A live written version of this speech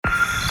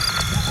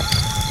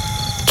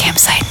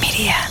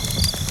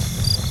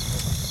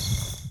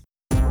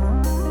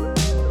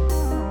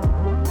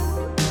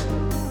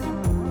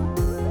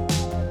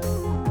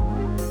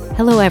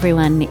Hello,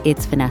 everyone.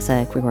 It's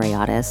Vanessa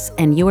Grigoriadis,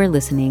 and you are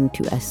listening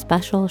to a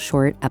special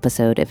short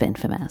episode of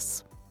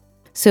Infamous.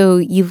 So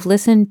you've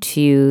listened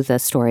to the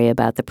story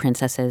about the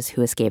princesses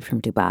who escaped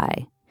from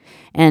Dubai.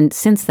 And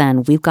since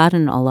then, we've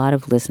gotten a lot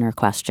of listener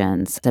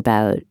questions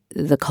about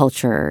the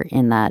culture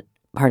in that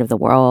part of the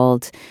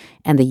world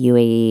and the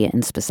UAE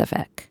in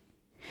specific.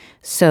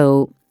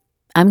 So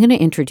I'm going to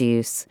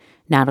introduce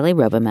Natalie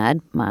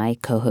Robomed, my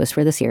co-host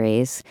for the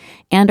series,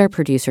 and our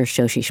producer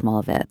Shoshi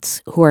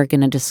Shmulevitz, who are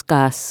going to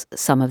discuss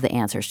some of the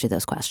answers to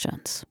those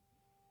questions.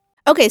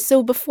 Okay,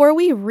 so before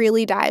we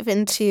really dive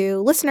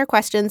into listener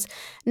questions,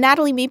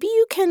 Natalie, maybe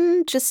you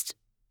can just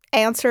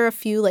answer a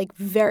few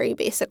very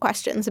basic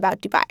questions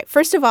about Dubai.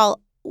 First of all,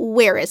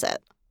 where is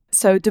it?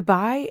 So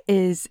Dubai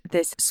is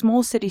this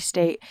small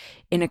city-state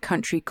in a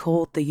country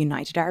called the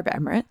United Arab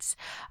Emirates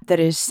that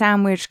is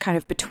sandwiched kind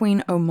of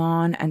between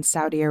Oman and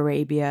Saudi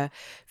Arabia,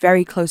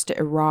 very close to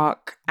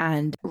Iraq,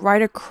 and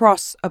right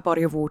across a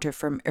body of water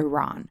from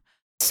Iran.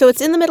 So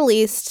it's in the Middle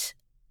East.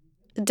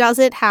 Does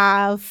it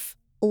have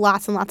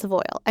lots and lots of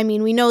oil? I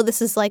mean, we know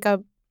this is like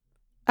a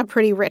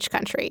pretty rich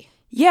country.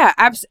 Yeah,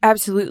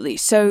 absolutely.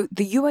 So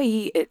the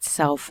UAE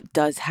itself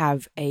does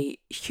have a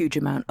huge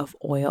amount of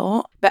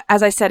oil. But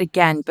as I said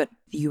again, the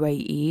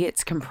UAE,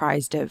 it's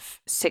comprised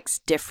of 6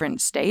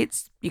 different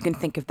states. You can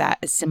think of that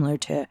as similar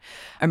to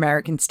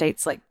American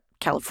states like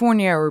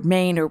California or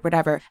Maine or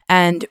whatever.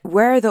 And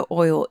where the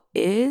oil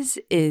is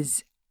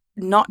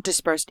not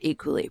dispersed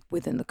equally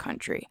within the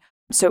country.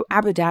 So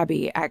Abu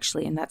Dhabi,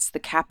 actually, and that's the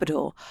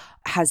capital,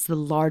 has the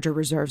larger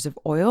reserves of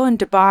oil. And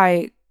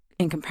Dubai,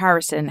 in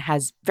comparison,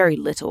 has very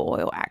little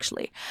oil,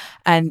 actually.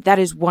 And that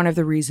is one of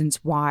the reasons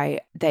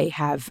why they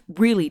have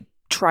really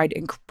tried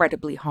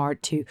incredibly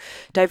hard to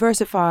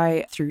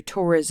diversify through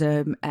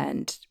tourism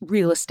and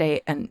real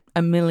estate and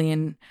a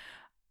million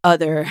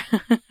other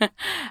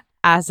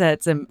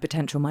assets and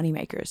potential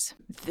moneymakers.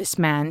 This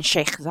man,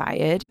 Sheikh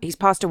Zayed, he's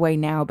passed away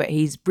now, but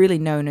he's really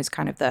known as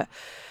kind of the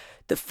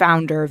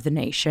founder of the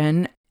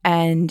nation.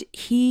 And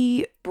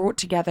he brought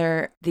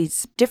together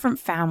these different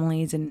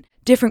families and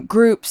different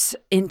groups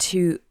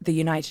into the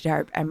United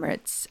Arab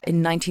Emirates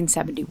in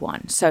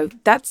 1971. So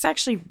that's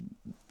actually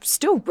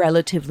still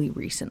relatively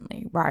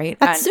recently, right?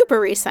 That's super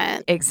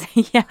recent.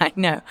 Yeah, I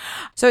know.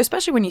 So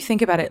especially when you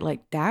think about it like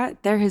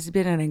that, there has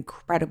been an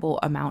incredible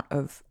amount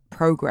of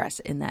progress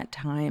in that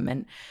time.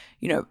 And,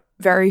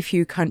 very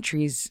few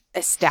countries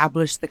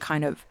establish the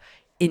kind of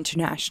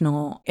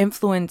international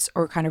influence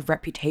or kind of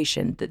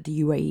reputation that the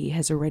UAE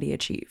has already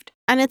achieved.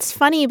 And it's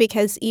funny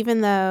because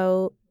even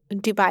though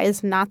Dubai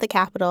is not the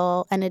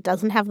capital and it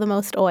doesn't have the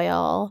most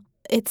oil,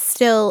 it's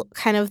still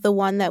kind of the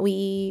one that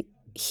we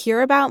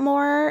hear about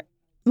more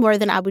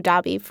than Abu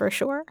Dhabi, for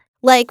sure.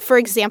 Like, for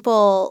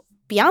example,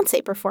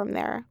 Beyonce performed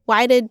there.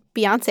 Why did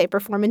Beyonce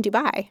perform in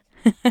Dubai?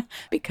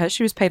 Because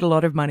she was paid a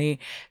lot of money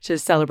to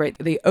celebrate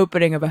the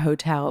opening of a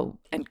hotel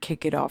and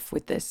kick it off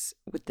with this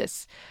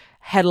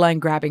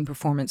headline-grabbing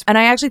performance. And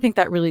I actually think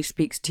that really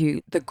speaks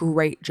to the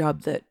great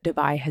job that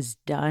Dubai has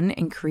done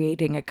in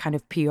creating a kind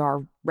of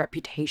PR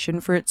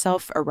reputation for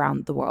itself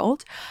around the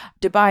world.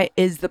 Dubai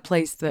is the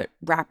place that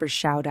rappers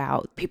shout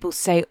out. People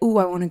say, "Oh,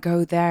 I want to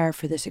go there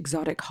for this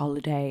exotic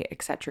holiday,"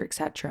 etc.,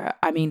 etc.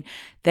 I mean,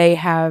 they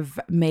have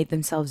made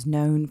themselves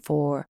known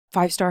for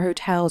 5-star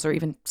hotels or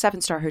even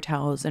 7-star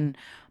hotels and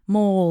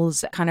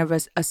malls, kind of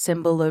as a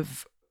symbol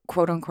of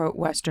quote-unquote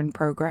Western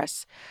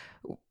progress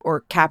or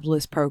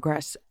capitalist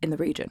progress in the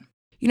region.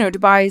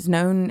 Dubai is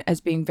known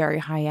as being very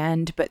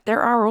high-end, but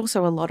there are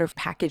also a lot of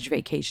package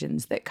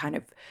vacations that kind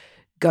of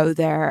go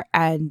there,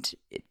 and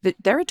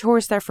there are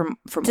tourists there from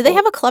Do they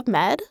have a Club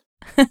Med?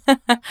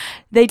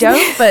 They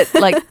don't, but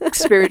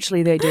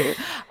spiritually they do.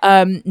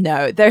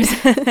 No, there's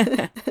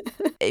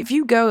if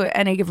you go at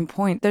any given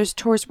point, there's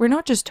tourists. We're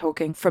not just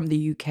talking from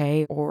the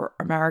UK or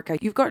America.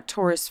 You've got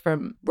tourists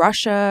from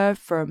Russia,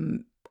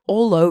 from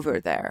all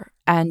over there.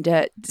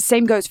 And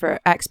same goes for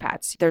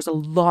expats. There's a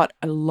lot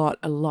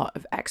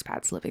of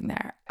expats living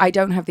there. I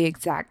don't have the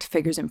exact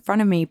figures in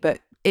front of me,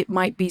 but it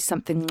might be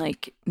something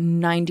like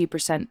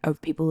 90%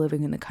 of people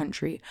living in the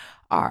country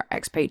are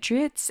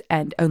expatriates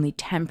and only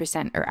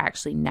 10% are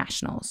actually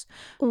nationals.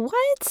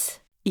 What?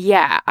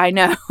 Yeah, I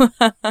know.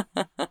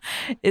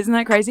 Isn't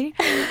that crazy?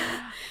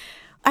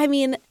 I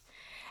mean,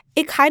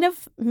 it kind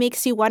of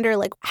makes you wonder,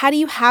 how do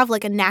you have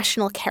a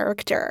national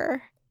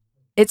character?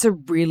 It's a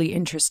really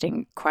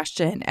interesting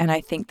question. And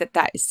I think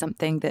that is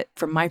something that,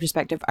 from my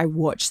perspective, I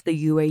watched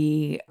the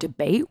UAE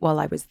debate while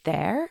I was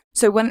there.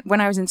 So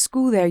when I was in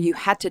school there, you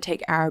had to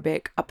take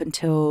Arabic up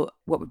until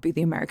what would be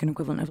the American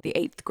equivalent of the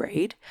 8th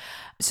grade.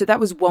 So that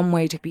was one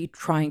way to be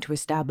trying to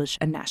establish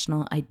a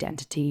national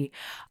identity.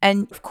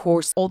 And of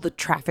course, all the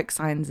traffic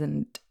signs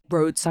and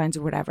road signs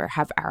or whatever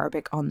have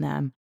Arabic on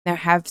them. There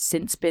have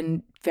since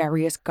been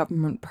various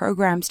government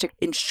programs to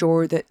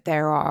ensure that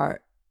there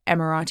are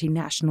Emirati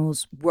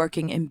nationals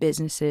working in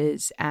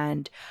businesses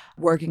and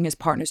working as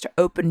partners to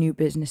open new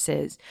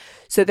businesses.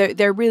 So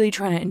they're really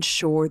trying to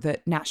ensure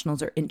that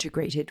nationals are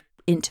integrated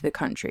into the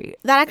country.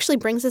 That actually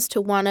brings us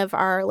to one of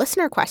our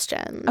listener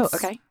questions. Oh,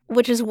 okay.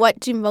 Which is, what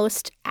do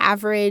most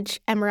average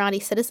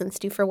Emirati citizens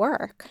do for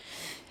work?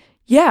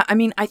 Yeah, I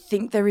mean, I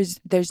think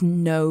there's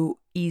no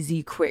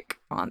easy, quick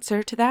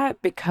answer to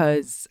that,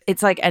 because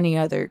it's like any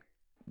other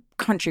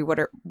country. What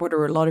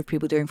are a lot of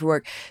people doing for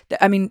work?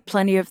 I mean,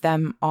 plenty of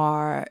them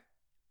are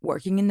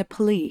working in the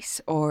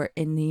police or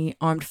in the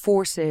armed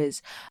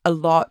forces. A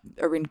lot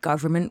are in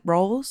government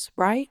roles,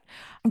 right?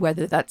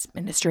 Whether that's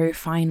Ministry of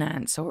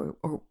Finance or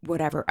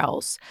whatever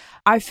else.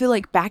 I feel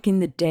like back in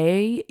the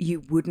day,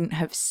 you wouldn't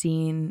have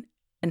seen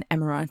an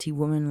Emirati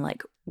woman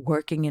like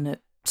working in a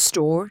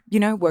store,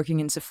 working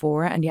in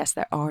Sephora. And yes,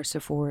 there are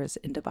Sephoras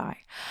in Dubai.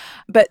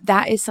 But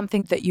that is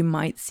something that you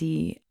might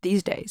see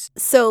these days.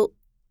 So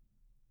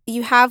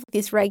you have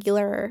these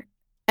regular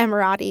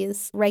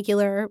Emiratis,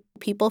 regular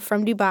people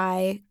from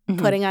Dubai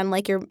putting on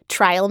like your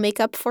trial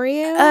makeup for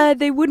you?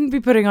 They wouldn't be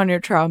putting on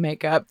your trial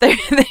makeup. They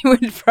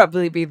would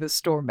probably be the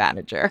store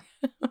manager.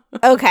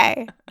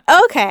 Okay.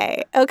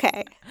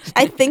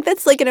 I think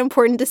that's like an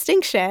important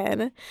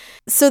distinction.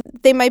 So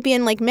they might be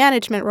in like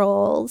management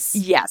roles.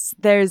 Yes,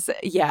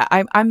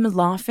 I'm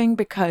laughing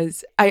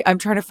because I'm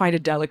trying to find a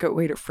delicate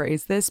way to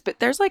phrase this, but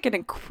there's like an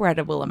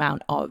incredible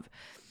amount of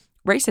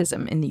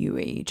racism in the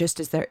UAE, just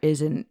as there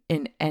is in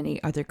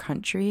any other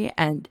country.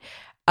 And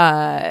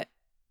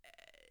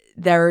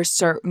there are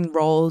certain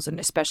roles, and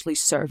especially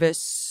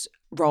service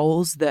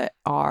roles, that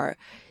are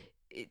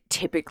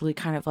typically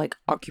kind of like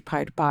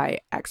occupied by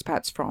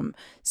expats from,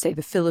 say,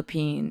 the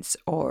Philippines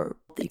or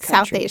the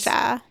South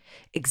Asia.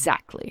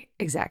 Exactly.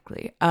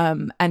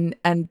 That's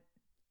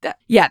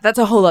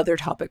a whole other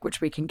topic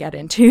which we can get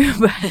into.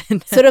 But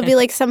so it'll be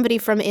like somebody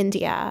from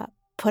India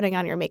putting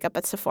on your makeup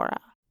at Sephora,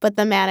 but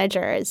the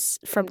manager is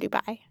from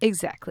Dubai.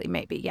 Exactly,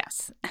 maybe,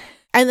 yes.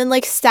 And then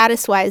like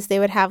status-wise, they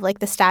would have like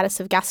the status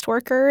of guest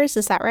workers.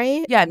 Is that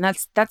right? Yeah, and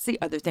that's the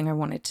other thing I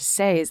wanted to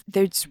say is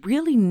there's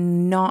really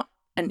not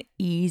an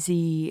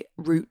easy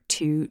route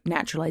to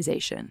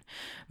naturalization.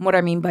 And what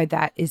I mean by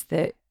that is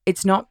that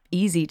it's not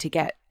easy to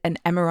get an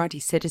Emirati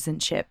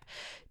citizenship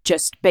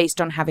just based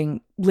on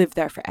having lived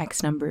there for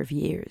X number of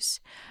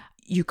years.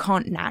 You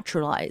can't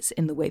naturalize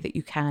in the way that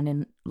you can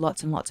in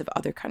lots and lots of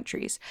other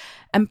countries.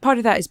 And part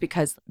of that is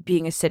because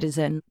being a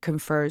citizen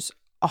confers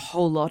a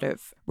whole lot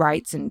of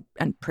rights and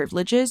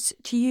privileges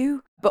to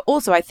you. But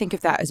also I think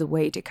of that as a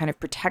way to kind of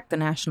protect the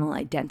national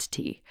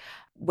identity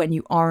when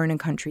you are in a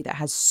country that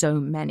has so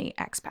many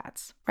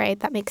expats. Right,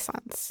 that makes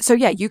sense. So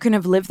yeah, you can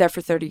have lived there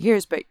for 30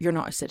 years, but you're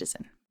not a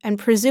citizen. And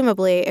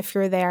presumably, if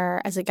you're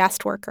there as a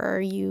guest worker,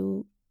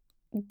 you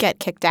get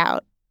kicked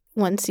out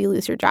once you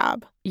lose your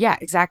job. Yeah,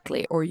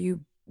 exactly. Or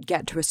you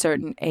get to a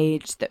certain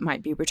age that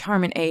might be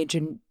retirement age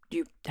and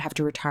you have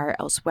to retire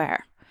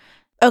elsewhere.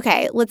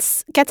 Okay,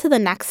 let's get to the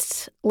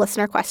next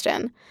listener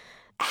question.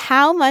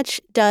 How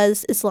much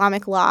does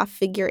Islamic law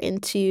figure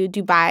into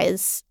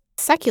Dubai's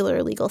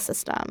secular legal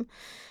system?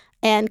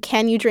 And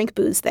can you drink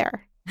booze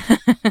there?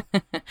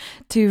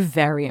 Two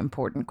very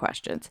important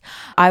questions.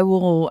 I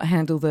will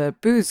handle the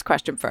booze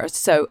question first.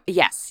 So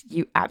yes,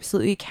 you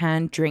absolutely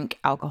can drink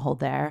alcohol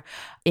there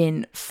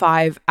in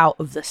 5 out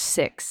of the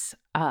 6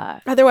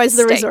 otherwise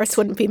the resorts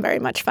wouldn't be very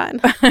much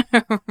fun.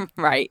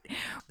 Right.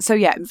 So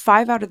yeah, in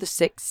 5 out of the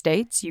 6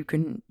 states you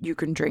can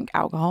drink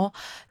alcohol.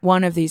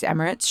 One of these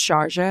emirates,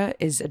 Sharjah,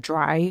 is a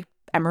dry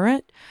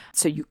emirate.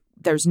 So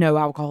there's no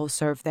alcohol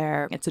served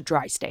there. It's a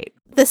dry state.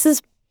 This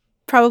is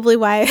probably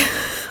why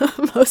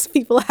most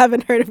people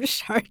haven't heard of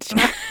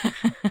Sharjah.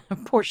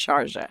 Poor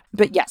Sharjah.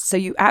 But yes, so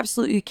you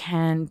absolutely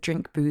can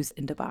drink booze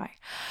in Dubai.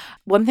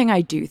 One thing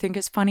I do think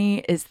is funny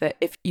is that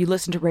if you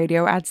listen to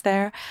radio ads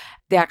there,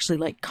 they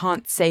actually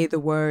can't say the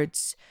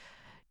words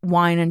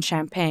wine and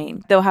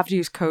champagne. They'll have to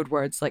use code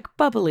words like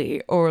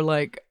bubbly or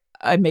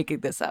I'm making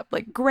this up,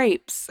 like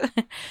grapes.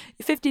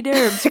 50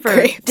 dirhams for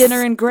grapes.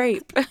 Dinner and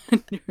grape.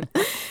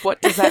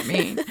 What does that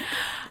mean?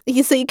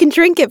 So you can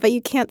drink it, but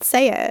you can't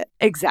say it.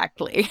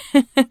 Exactly.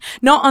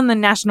 Not on the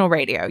national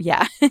radio,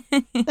 yeah.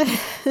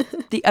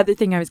 The other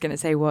thing I was going to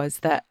say was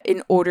that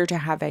in order to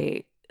have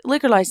a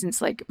liquor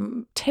license,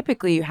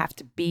 typically you have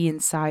to be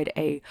inside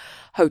a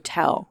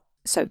hotel.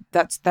 So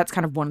that's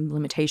kind of one of the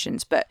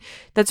limitations. But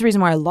that's the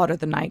reason why a lot of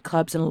the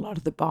nightclubs and a lot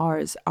of the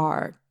bars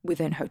are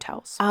within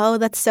hotels. Oh,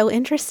 that's so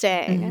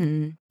interesting.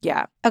 Mm-hmm.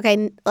 Yeah.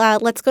 Okay,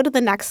 let's go to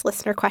the next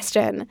listener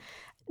question.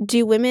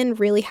 Do women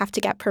really have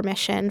to get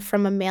permission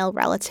from a male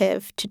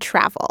relative to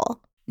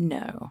travel?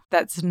 No,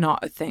 that's not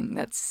a thing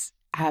that's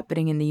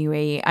happening in the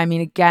UAE. I mean,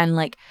 again,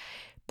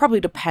 probably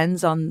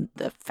depends on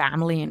the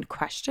family in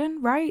question,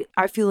 right?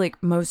 I feel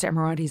like most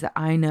Emiratis that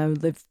I know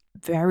live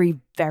very,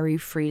 very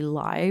free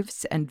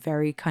lives and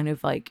very kind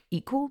of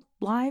equal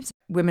lives.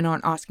 Women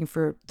aren't asking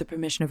for the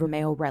permission of a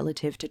male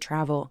relative to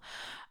travel.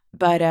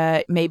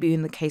 But maybe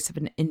in the case of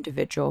an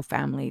individual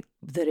family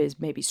that is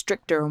maybe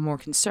stricter or more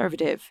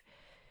conservative,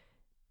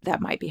 that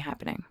might be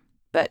happening.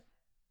 But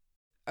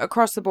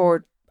across the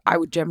board, I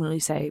would generally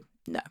say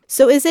no.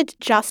 So is it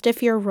just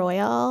if you're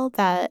royal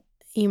that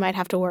you might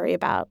have to worry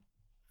about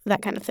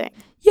that kind of thing?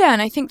 Yeah,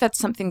 and I think that's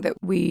something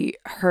that we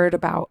heard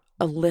about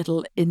a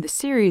little in the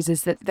series,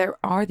 is that there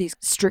are these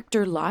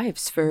stricter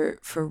lives for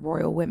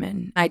royal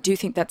women. I do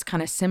think that's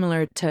kind of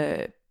similar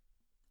to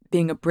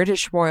being a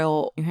British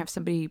royal. You have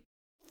somebody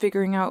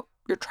figuring out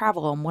your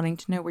travel and wanting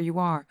to know where you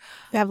are.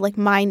 You have like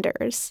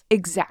minders.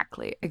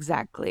 Exactly.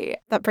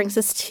 That brings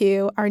us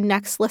to our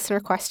next listener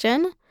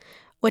question,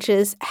 which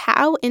is,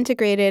 how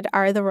integrated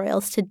are the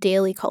royals to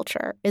daily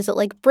culture? Is it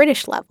like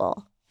British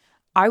level?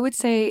 I would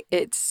say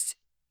it's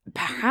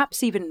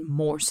perhaps even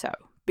more so,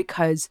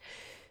 because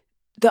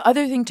the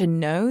other thing to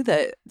know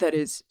that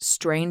is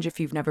strange if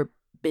you've never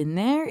been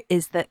there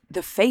is that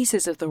the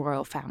faces of the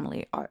royal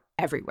family are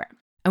everywhere.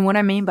 And what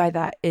I mean by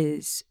that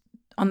is,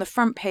 on the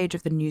front page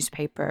of the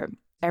newspaper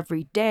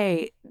every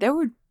day, there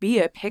would be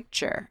a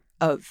picture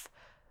of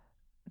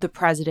the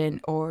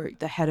president or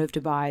the head of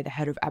Dubai, the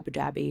head of Abu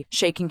Dhabi,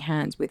 shaking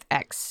hands with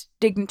X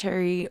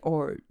dignitary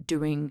or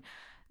doing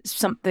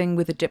something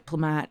with a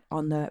diplomat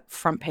on the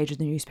front page of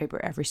the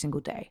newspaper every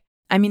single day.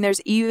 I mean,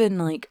 there's even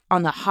like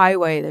on the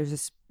highway, there's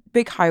this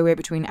big highway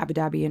between Abu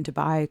Dhabi and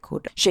Dubai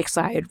called Sheikh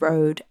Zayed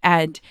Road.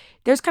 And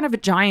there's kind of a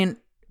giant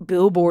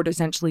billboard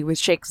essentially with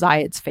Sheikh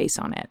Zayed's face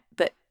on it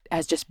that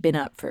has just been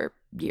up for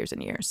years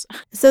and years.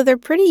 So they're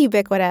pretty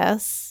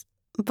ubiquitous.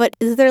 But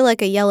is there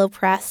like a yellow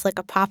press, like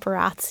a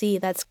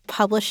paparazzi that's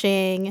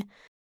publishing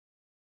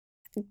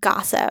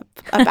gossip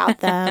about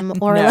them?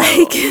 Or No.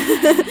 like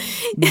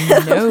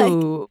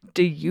No.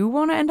 Do you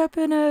want to end up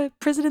in a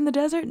prison in the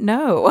desert?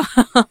 No.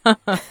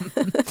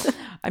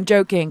 I'm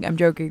joking.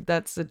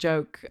 That's a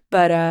joke.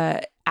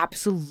 But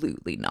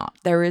absolutely not.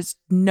 There is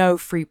no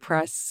free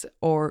press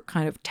or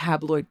kind of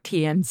tabloid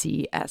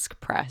TMZ-esque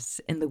press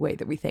in the way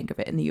that we think of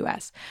it in the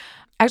US.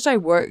 Actually, I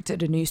worked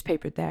at a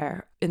newspaper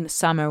there in the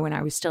summer when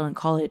I was still in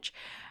college.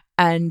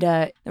 And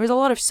there was a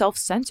lot of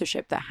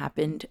self-censorship that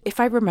happened. If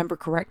I remember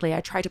correctly,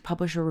 I tried to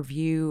publish a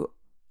review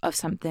of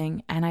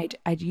something and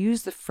I'd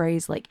use the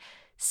phrase like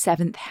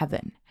seventh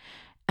heaven.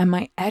 And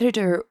my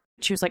editor,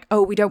 she was like,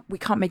 "Oh, we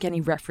can't make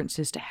any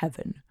references to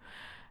heaven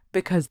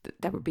because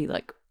that would be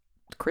like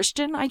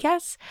Christian, I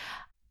guess."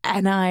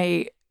 And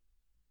I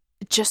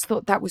just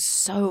thought that was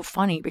so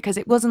funny because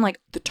it wasn't like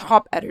the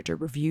top editor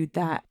reviewed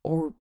that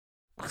or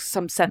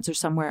some censor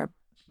somewhere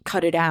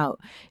cut it out.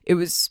 It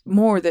was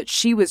more that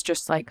she was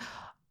just like,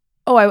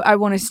 "Oh, I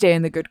want to stay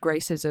in the good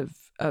graces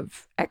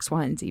of X,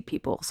 Y, and Z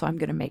people, so I'm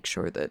going to make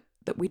sure that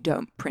we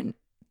don't print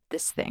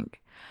this thing."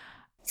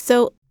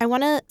 So I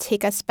want to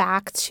take us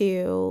back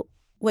to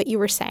what you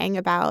were saying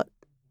about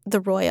the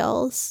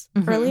royals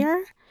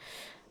earlier,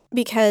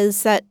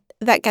 because that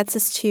gets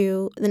us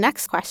to the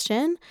next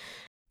question.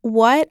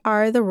 What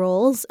are the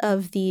roles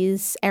of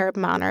these Arab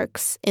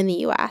monarchs in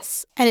the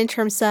U.S.? And in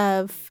terms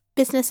of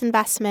business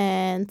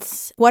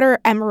investments, what are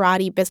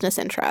Emirati business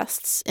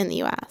interests in the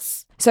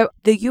U.S.? So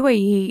the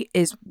UAE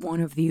is one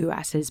of the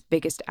US's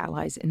biggest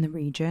allies in the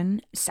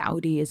region.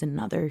 Saudi is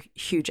another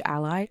huge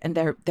ally, and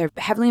they're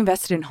heavily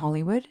invested in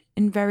Hollywood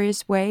in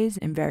various ways,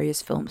 in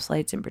various film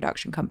slates and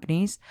production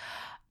companies,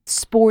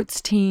 sports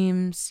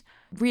teams,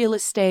 real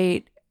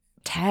estate,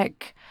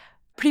 tech,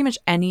 pretty much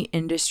any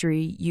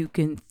industry you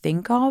can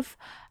think of,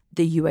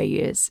 the UAE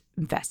is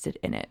invested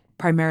in it,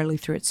 primarily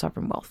through its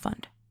sovereign wealth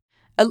fund.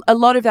 A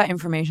lot of that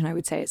information, I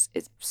would say, is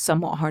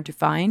somewhat hard to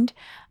find,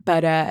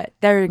 but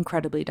they're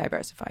incredibly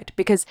diversified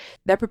because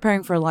they're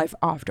preparing for a life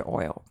after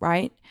oil,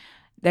 right?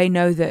 They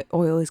know that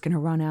oil is going to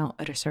run out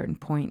at a certain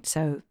point,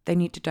 so they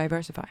need to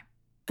diversify.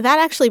 That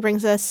actually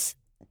brings us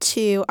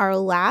to our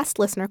last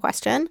listener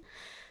question,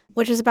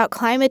 which is about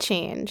climate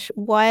change.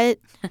 What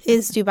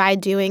is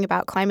Dubai doing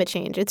about climate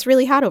change? It's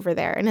really hot over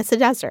there, and it's a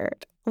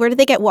desert. Where do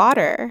they get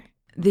water?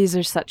 These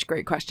are such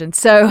great questions.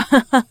 So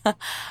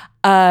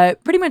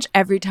pretty much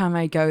every time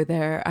I go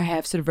there, I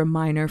have sort of a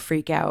minor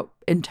freak out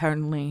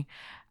internally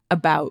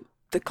about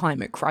the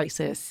climate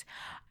crisis,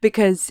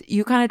 because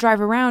you kind of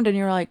drive around and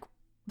you're like,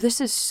 this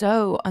is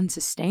so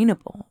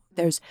unsustainable.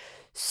 There's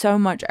so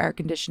much air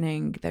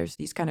conditioning. There's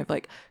these kind of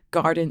like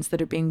gardens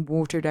that are being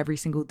watered every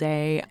single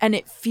day, and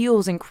it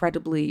feels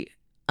incredibly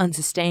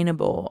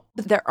unsustainable.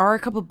 But there are a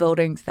couple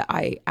buildings that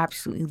I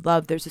absolutely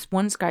love. There's this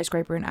one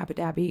skyscraper in Abu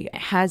Dhabi. It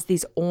has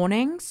these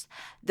awnings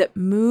that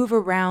move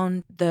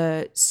around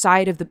the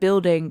side of the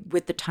building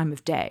with the time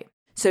of day.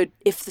 So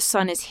if the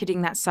sun is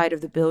hitting that side of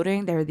the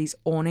building, there are these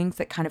awnings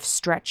that kind of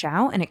stretch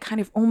out, and it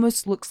kind of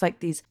almost looks like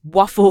these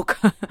waffle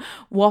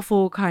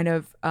kind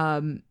of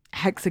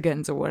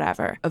hexagons or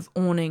whatever of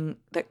awning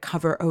that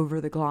cover over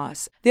the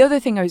glass. The other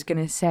thing I was going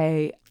to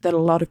say that a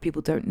lot of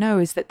people don't know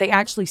is that they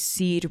actually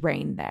seed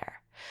rain there.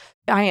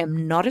 I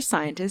am not a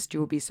scientist, you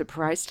will be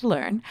surprised to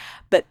learn,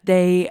 but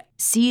they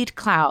seed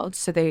clouds,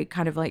 so they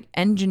kind of like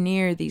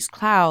engineer these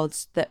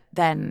clouds that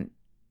then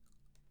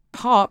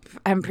pop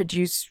and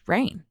produce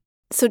rain.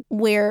 So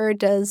where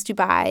does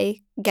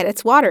Dubai get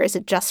its water? Is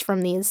it just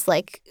from these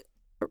like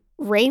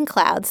rain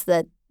clouds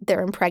that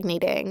they're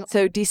impregnating?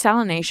 So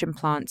desalination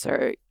plants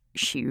are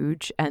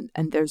huge, and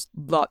there's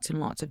lots and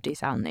lots of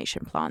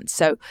desalination plants.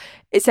 So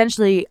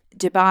essentially,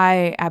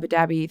 Dubai, Abu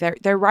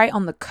Dhabi, they're right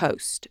on the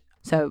coast,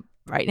 so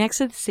right next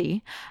to the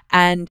sea,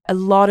 and a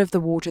lot of the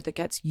water that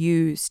gets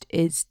used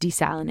is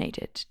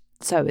desalinated.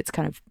 So it's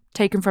kind of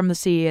taken from the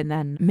sea and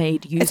then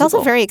made usable. It's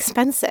also very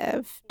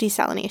expensive,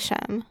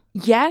 desalination.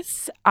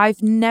 Yes,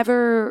 I've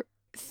never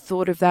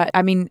thought of that.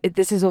 I mean,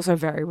 this is also a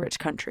very rich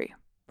country,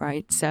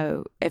 right?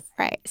 So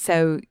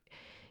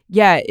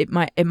yeah, it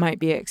might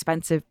be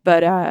expensive,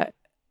 but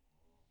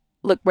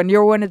look, when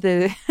you're one of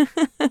the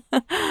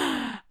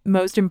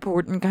most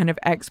important kind of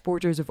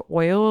exporters of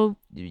oil,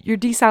 your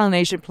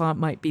desalination plant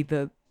might be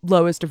the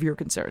lowest of your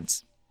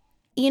concerns.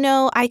 You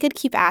know, I could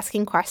keep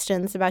asking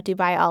questions about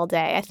Dubai all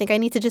day. I think I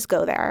need to just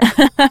go there.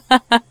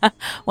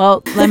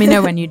 Well, let me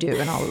know when you do,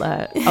 and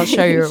I'll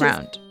show you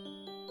around.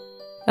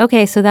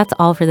 Okay, so that's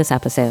all for this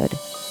episode.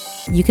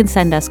 You can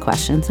send us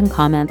questions and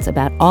comments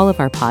about all of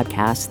our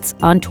podcasts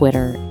on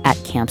Twitter at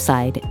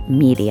Campside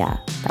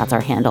Media. That's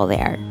our handle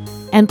there.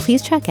 And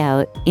please check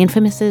out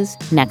Infamous's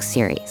next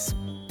series.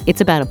 It's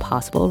about a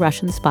possible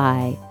Russian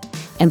spy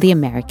and the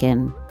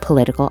American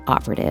political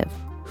operative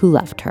who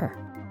loved her.